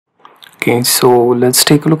Okay, so let's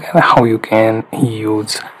take a look at how you can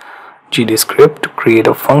use GDScript to create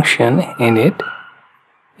a function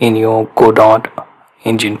in your Godot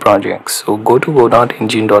engine project. So go to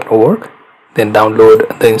godotengine.org, then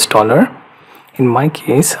download the installer. In my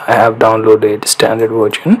case, I have downloaded standard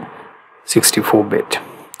version 64-bit.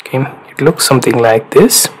 Okay, it looks something like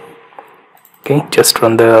this. Okay, just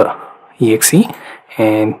run the exe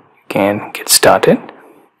and you can get started.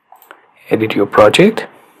 Edit your project.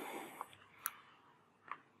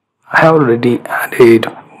 I have already added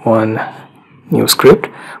one new script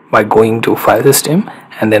by going to file system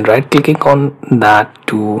and then right clicking on that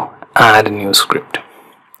to add a new script.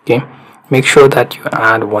 Okay, make sure that you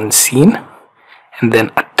add one scene and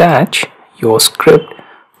then attach your script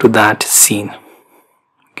to that scene.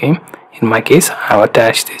 Okay, in my case I have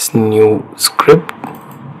attached this new script.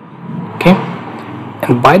 Okay,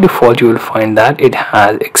 and by default you will find that it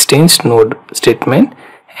has extends node statement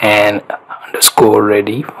and underscore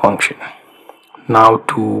ready function. Now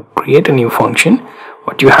to create a new function,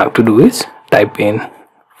 what you have to do is type in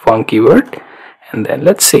func keyword and then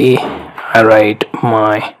let's say I write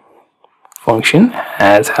my function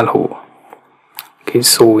as hello. Okay,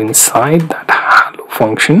 so inside that hello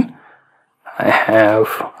function I have,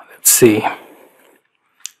 let's see,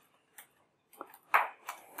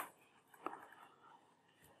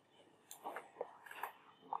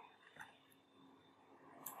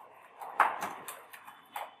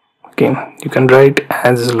 okay, you can write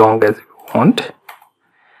as long as you want.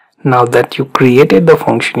 Now that you created the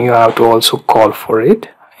function, you have to also call for it,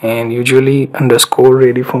 and usually underscore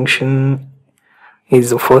ready function is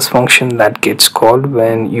the first function that gets called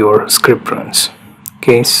when your script runs.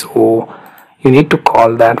 Okay, so you need to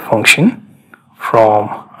call that function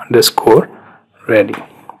from underscore ready.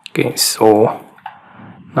 Okay, so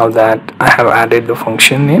now that I have added the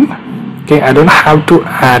function name, okay, I don't have to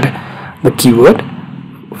add the keyword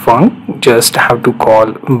func, just have to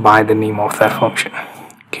call by the name of that function.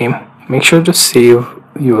 Okay, make sure to save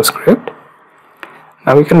your script.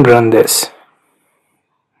 Now we can run this.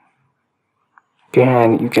 Okay,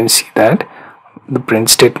 and you can see that the print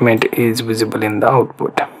statement is visible in the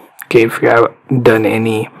output. Okay, if you have done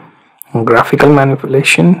any graphical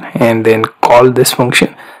manipulation and then call this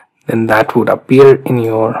function, then that would appear in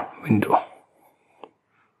your window.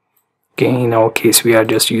 Okay, in our case we are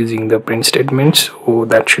just using the print statement, so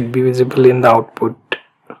that should be visible in the output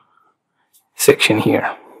section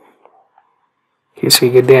here. Okay, so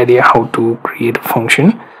you get the idea how to create a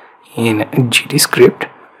function in GDScript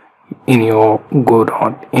in your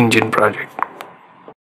Godot engine project.